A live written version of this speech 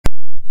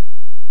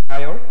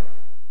Hi all,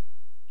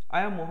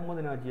 I am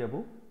Mohammed Naji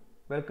Abu.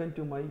 Welcome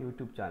to my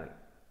YouTube channel.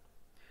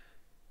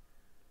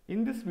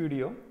 In this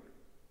video,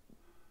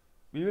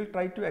 we will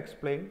try to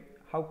explain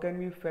how can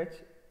we fetch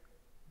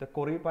the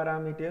query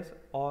parameters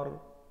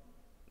or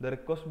the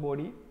request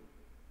body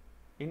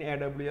in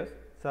AWS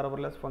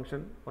serverless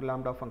function or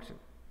Lambda function.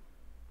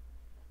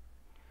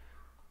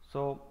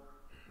 So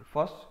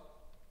first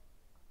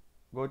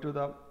go to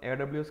the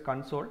AWS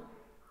console.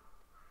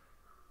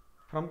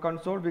 From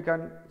console we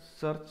can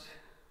search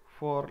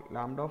for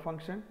Lambda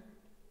function.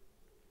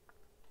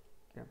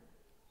 Okay.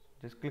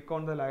 Just click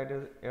on the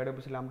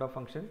AWS Lambda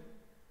function,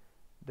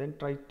 then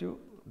try to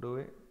do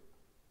a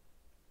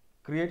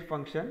create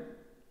function,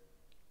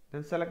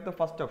 then select the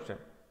first option,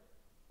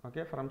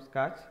 okay, from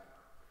scratch.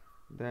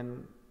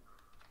 Then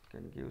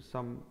can give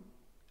some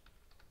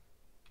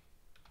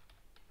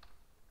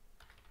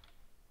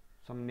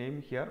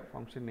name here,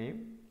 function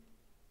name,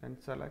 then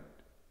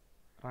select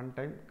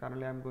runtime.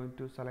 Currently I am going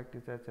to select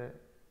this as a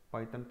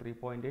Python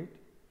 3.8.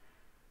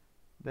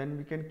 then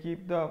we can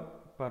keep the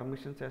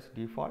permissions as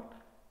default.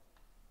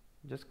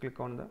 Just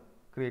click on the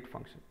create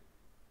function.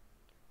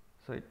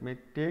 So it may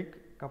take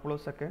a couple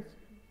of seconds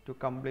to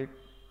complete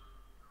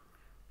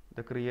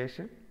the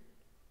creation,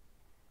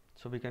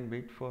 so we can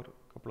wait for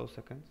a couple of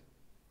seconds.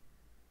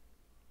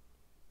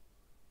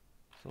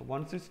 So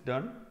once it's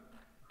done,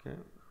 okay,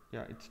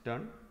 yeah, it's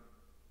done.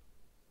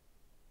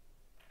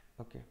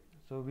 Okay,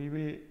 so we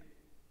will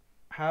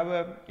have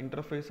a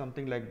interface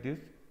something like this.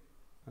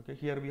 Okay,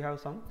 here we have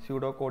some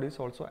pseudo code is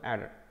also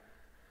added.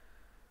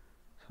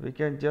 So we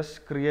can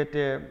just create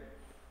a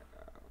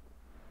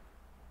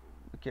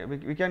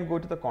we can go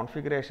to the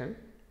configuration,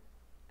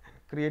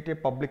 create a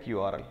public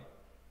URL.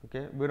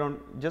 Okay, we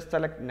don't just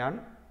select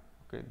none.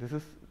 Okay, this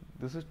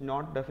is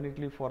not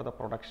definitely for the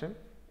production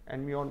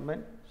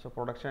environment. So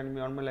production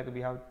environment, like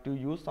we have to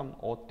use some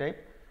auth type.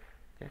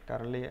 Okay,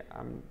 currently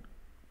I'm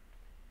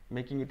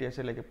making it as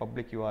like a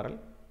public URL.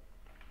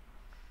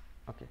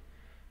 Okay,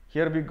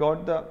 here we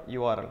got the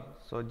URL.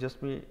 So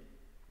just me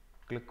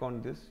click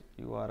on this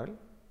URL.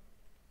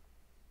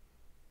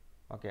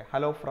 Okay,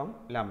 hello from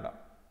Lambda.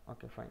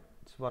 Okay, fine,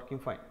 it's working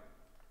fine.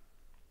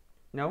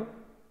 Now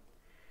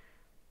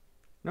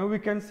we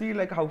can see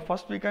like how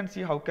first we can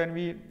see how can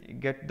we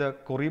get the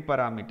query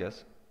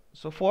parameters.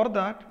 So for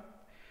that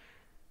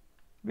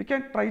we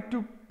can try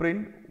to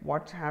print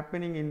what's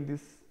happening in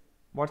this,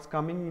 what's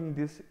coming in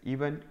this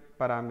event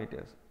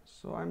parameters.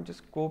 So I'm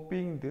just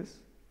copying this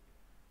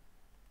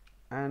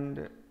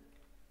and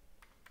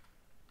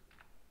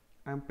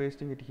I'm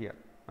pasting it here.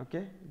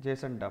 Okay,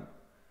 JSON dump.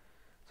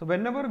 So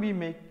whenever we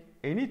make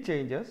any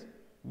changes,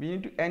 we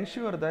need to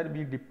ensure that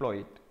we deploy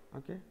it.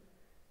 Okay,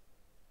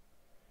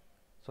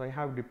 so I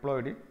have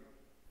deployed it.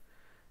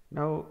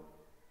 Now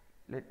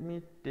let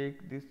me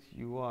take this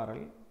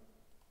URL.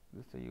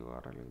 This is a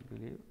URL, I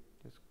believe.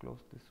 Just close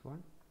this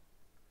one.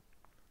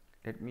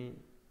 Let me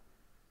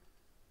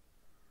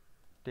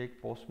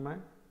take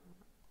Postman.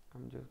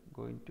 I'm just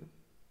going to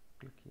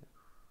click here.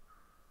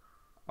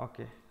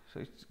 Okay, so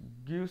it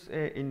gives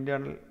a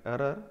internal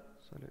error.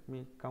 So let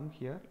me come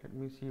here. Let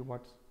me see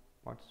what's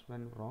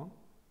went wrong.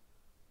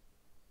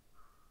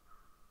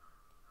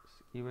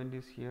 This event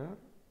is here.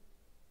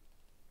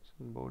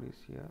 Some body is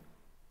here.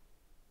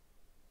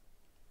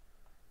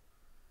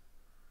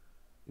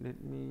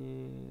 Let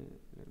me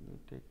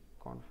take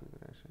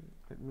configuration.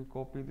 Let me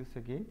copy this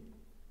again.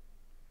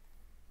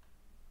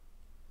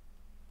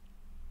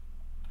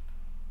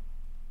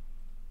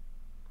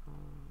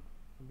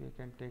 Maybe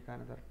I can take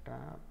another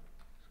tab.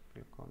 Just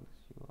click on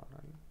this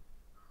URL.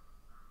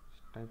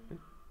 Just type it.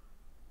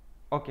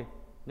 Okay,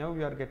 now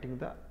we are getting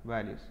the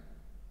values.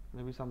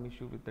 Maybe some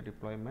issue with the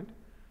deployment.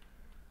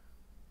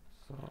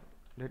 So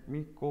let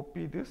me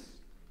copy this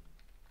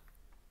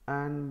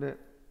and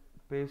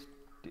paste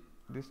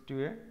this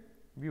to a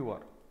viewer.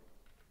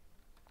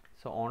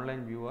 So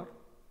online viewer.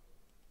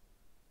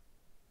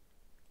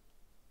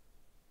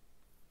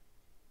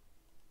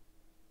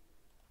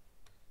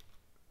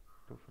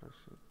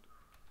 Refresh it.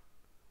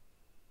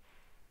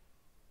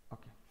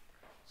 Okay.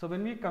 So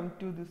when we come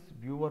to this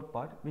viewer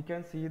part, we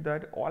can see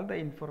that all the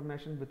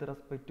information with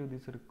respect to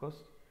this request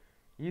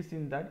is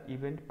in that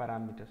event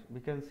parameters. We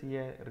can see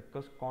a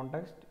request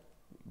context.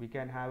 We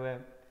can have a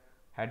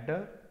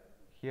header.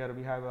 Here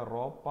we have a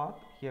raw path.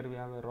 Here we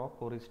have a raw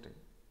query string.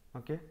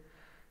 Okay.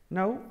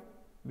 Now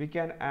we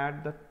can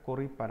add the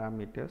query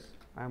parameters.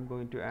 I am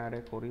going to add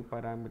a query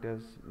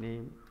parameters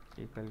name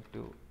equal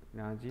to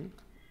Naji.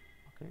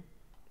 Okay.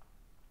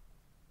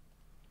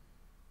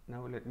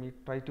 Now let me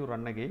try to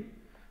run again.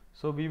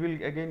 So we will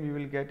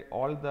get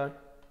all the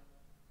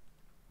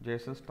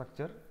JSON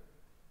structure.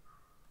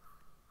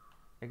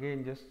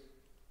 Again, just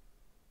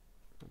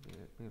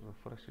let me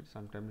refresh it.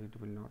 Sometimes it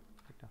will not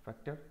get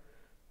affected.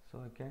 So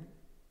I can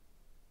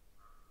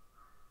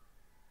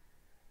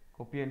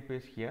copy and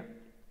paste here.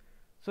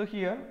 So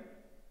here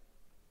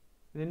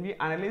when we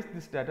analyze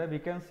this data, we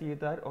can see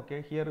that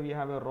okay, here we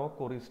have a raw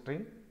query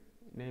string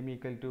name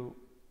equal to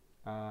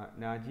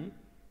Naji.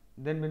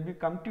 Then when we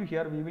come to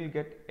here, we will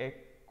get a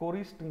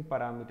query string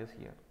parameters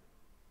here.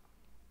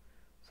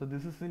 So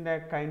this is in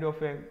a kind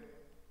of a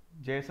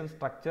JSON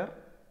structure.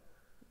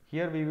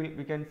 Here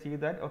we can see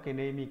that, okay,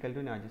 name equal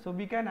to Naji. So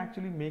we can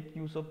actually make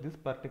use of this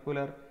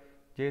particular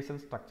JSON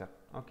structure.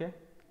 Okay,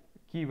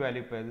 key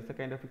value pair. This is a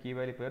kind of a key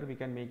value pair. We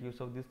can make use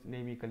of this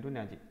name equal to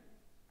Naji.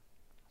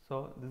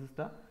 So this is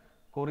the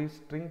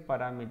QuerString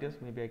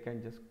parameters. Maybe I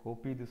can just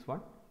copy this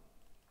one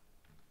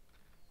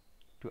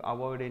to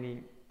avoid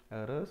any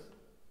errors.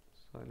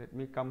 So let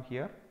me come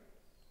here.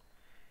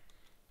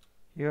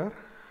 Here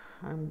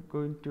I am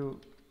going to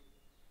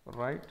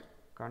write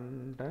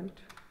content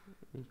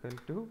equal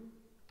to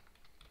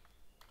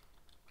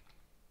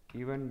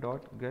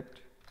event.get.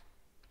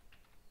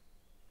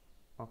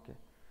 Okay.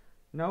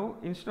 Now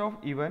instead of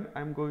event,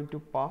 I am going to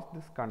pass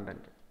this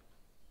content.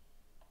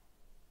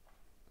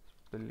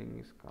 Spelling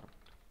is correct.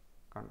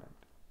 Content.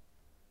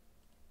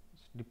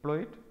 Let's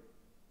deploy it.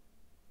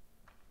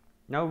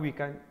 Now we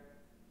can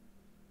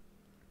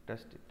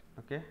test it.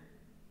 Okay.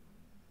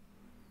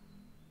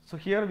 So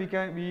here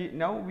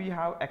we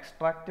have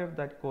extracted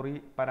that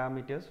query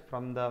parameters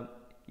from the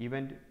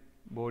event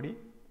body.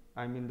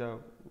 I mean the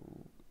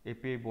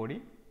API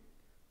body.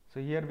 So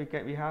here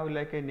we have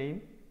like a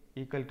name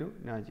equal to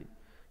Naji.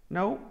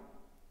 Now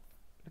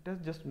let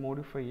us just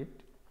modify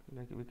it.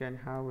 Like we can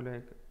have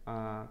like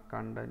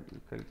content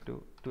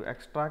equal to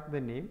extract the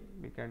name.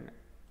 We can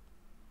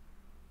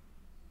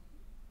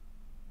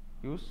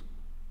use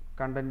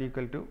content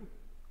equal to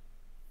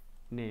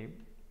name.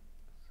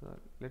 So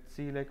let's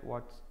see like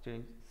what's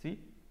changed. See,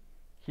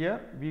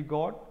 here we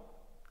got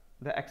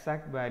the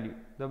exact value,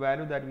 the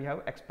value that we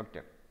have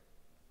expected.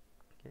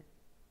 Okay.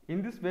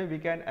 In this way we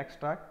can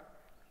extract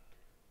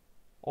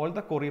all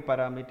the query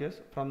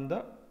parameters from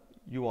the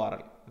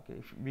URL. Okay.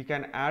 If we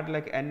can add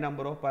like n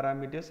number of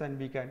parameters and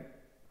we can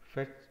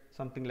fetch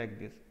something like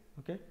this.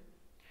 Okay.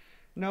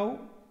 Now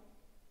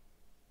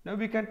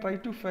we can try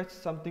to fetch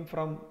something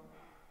from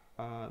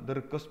the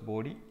request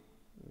body.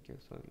 Okay.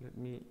 So let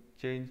me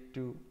change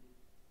to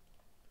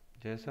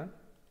JSON.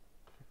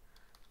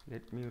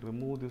 Let me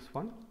remove this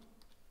one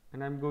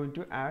and I am going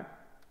to add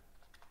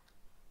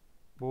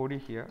body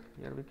here.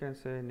 Here we can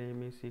say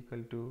name is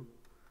equal to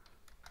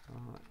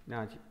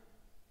Naji.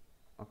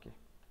 Okay.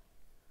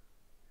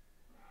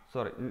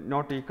 Sorry,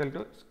 not equal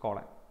to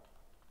colon.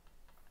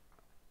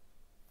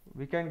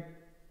 We can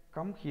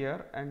come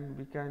here and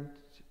we can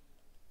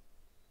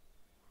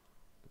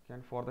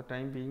for the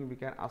time being we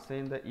can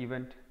assign the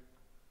event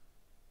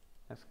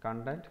as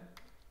content.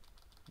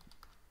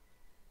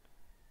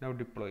 Now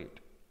deploy it.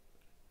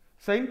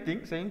 Same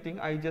thing.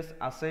 I just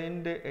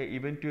assigned a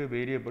event to a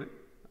variable.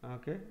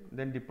 Okay,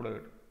 then deploy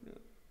it.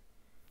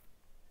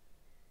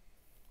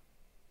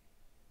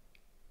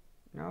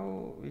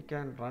 Now we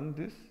can run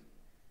this.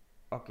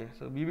 Okay,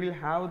 so we will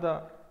have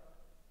the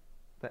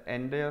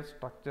entire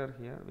structure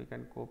here. We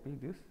can copy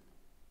this.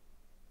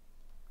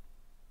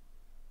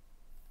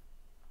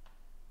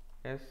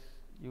 As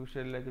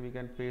usual, like we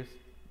can paste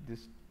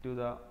this to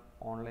the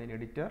online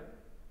editor.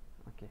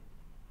 Okay.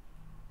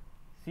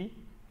 See,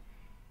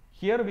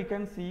 here we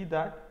can see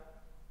that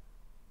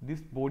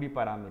this body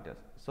parameters.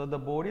 So the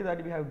body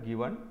that we have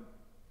given,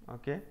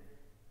 okay,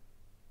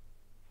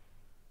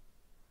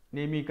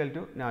 name equal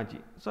to Naji.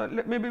 So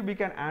maybe we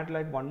can add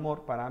like one more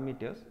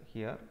parameters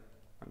here.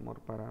 One more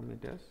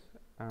parameters,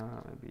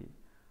 maybe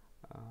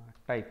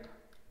type.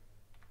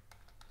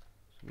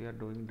 So we are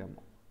doing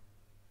demo.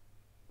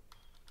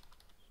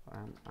 So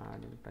I am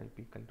adding type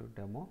equal to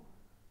demo.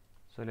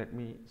 So let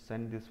me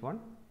send this one.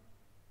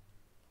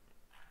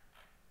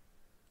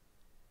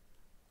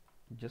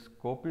 Just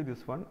copy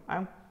this one.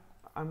 I'm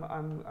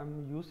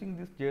using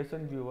this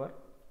JSON viewer.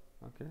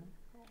 Okay,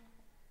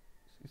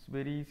 it's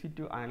very easy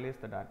to analyze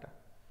the data.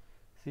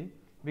 See,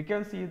 we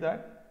can see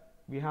that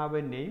we have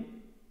a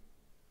name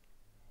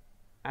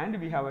and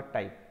we have a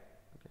type.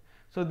 Okay.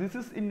 So this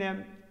is in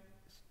a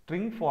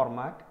string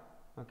format.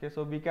 Okay,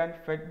 so we can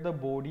fetch the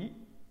body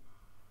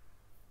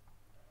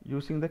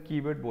using the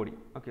keyword body.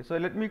 Okay, so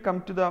let me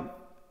come to the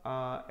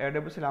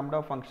AWS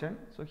Lambda function.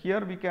 So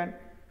here we can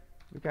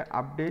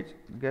update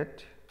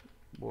get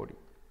body.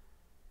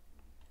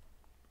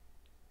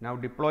 Now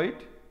deploy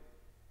it.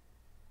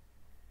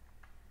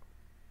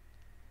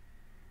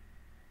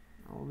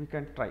 Now we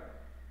can try.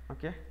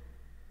 Okay,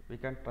 we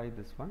can try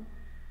this one.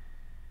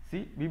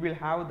 See, we will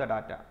have the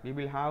data, we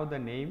will have the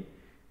name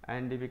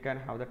and we can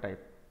have the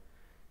type.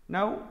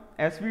 Now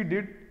as we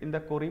did in the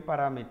query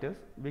parameters,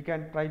 we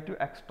can try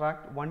to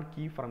extract one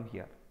key from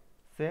here,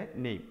 say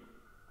name.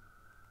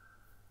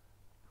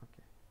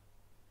 Okay.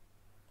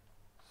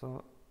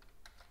 So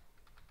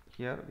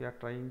here we are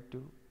trying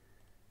to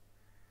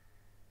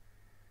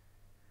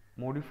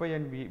modify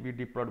and we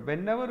deploy.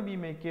 Whenever we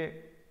make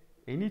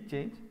any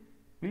change,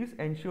 please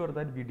ensure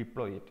that we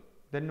deploy it.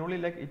 Then only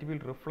like it will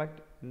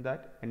reflect in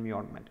that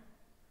environment.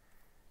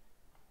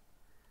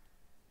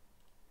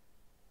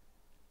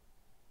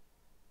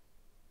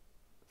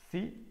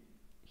 See,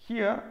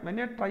 here when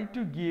I try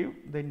to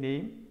give the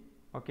name,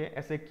 okay,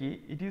 as a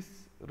key, it is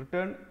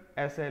returned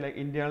as a like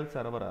internal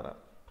server error.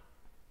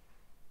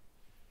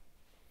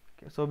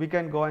 Okay, so we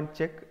can go and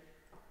check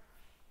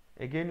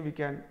Again we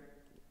can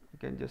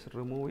just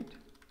remove it,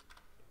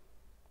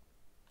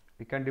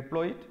 we can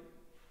deploy it,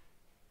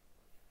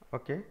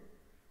 okay,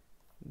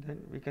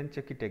 then we can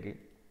check it again.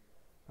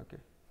 Okay,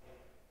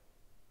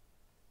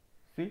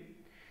 see,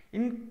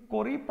 in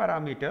query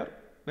parameter,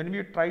 when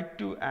we try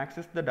to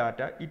access the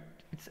data,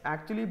 it's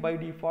actually by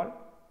default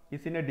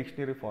is in a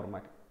dictionary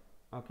format,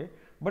 okay,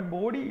 but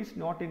body is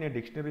not in a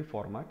dictionary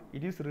format,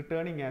 it is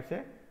returning as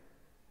a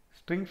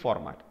string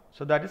format.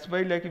 So that is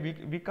why like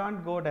we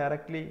can't go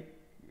directly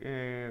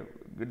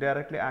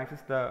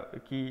access the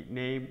key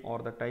name or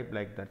the type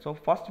like that. So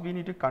first we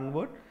need to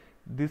convert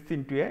this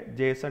into a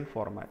JSON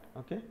format.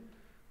 Okay,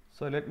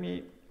 so let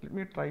me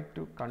try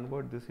to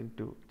convert this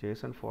into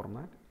JSON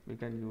format. We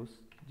can use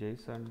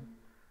JSON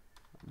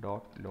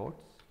dot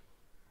loads.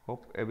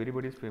 Hope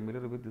everybody is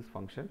familiar with this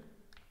function.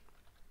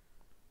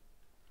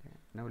 Okay.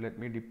 Now let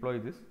me deploy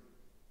this.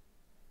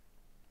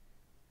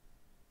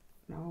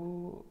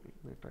 Now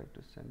let me try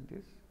to send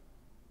this.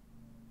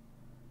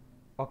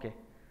 Okay,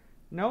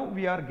 now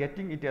we are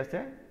getting it as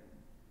a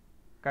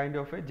kind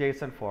of a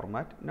JSON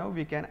format. Now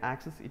we can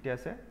access it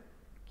as a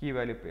key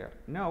value pair.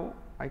 Now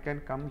I can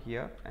come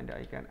here and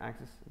I can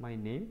access my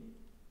name,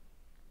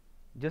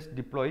 just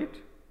deploy it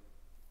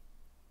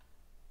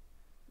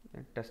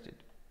and test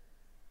it.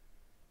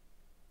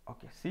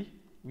 Okay, see,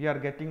 we are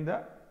getting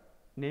the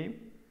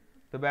name,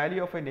 the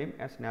value of a name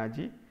as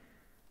Naji.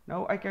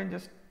 Now I can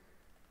just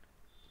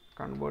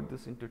convert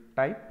this into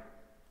type,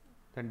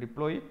 then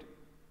deploy it.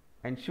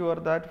 Ensure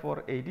that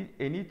for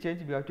any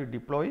change we have to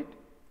deploy it.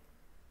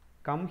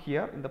 Come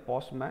here in the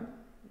postman,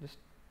 just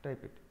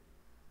type it.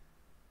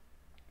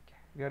 Okay,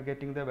 we are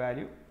getting the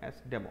value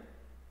as demo.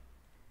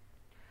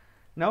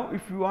 Now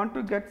if you want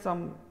to get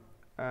some,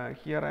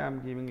 here I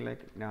am giving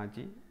like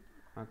Naji.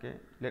 Okay,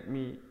 let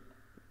me,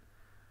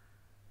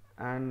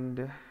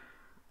 and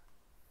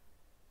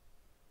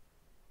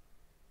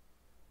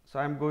so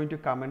I am going to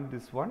comment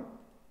this one.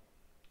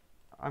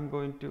 I am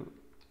going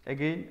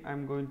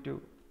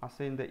to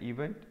assign the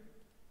event.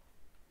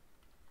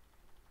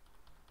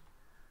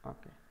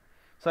 Okay,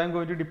 so I am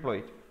going to deploy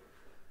it.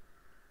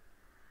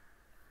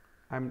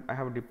 I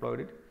have deployed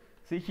it.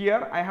 See,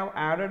 here I have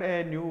added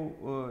a new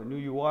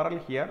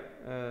URL here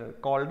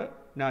called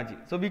Naji.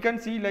 So we can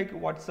see like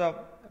what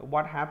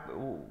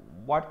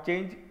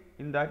change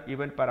in that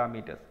event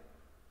parameters.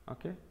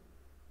 Okay,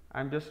 I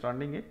am just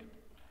running it.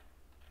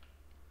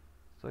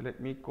 So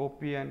let me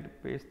copy and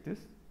paste this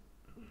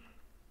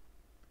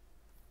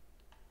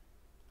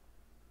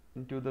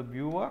into the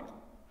viewer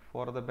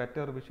for the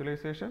better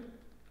visualization.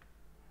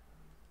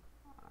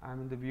 I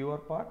am in the viewer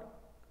part.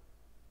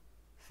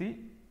 See,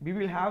 we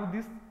will have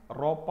this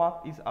raw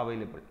path is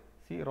available.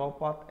 See, raw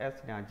path as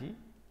Naji.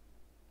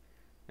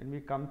 When we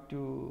come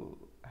to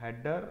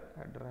header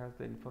has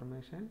the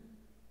information.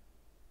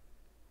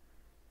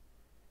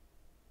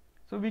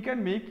 So we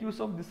can make use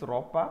of this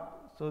raw path.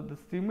 So the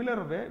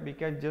similar way we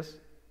can just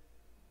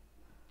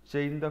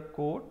change the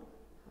code.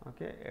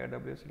 Okay,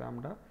 AWS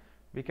Lambda.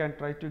 We can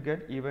try to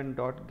get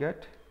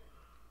event.get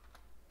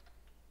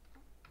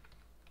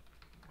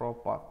raw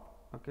path.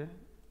 Okay,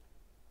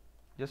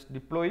 just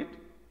deploy it,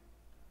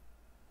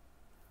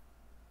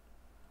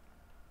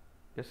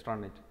 just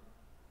run it.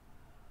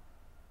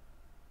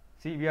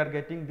 See, we are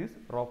getting this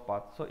raw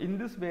path. So in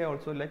this way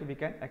also like we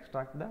can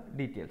extract the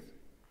details.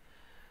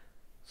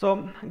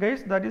 So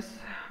guys, that is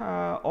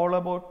all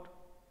about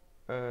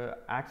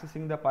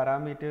accessing the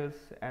parameters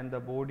and the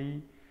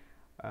body,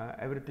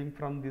 everything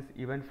from this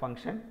event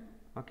function.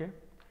 Okay,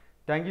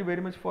 thank you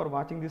very much for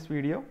watching this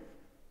video.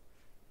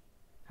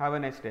 Have a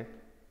nice day.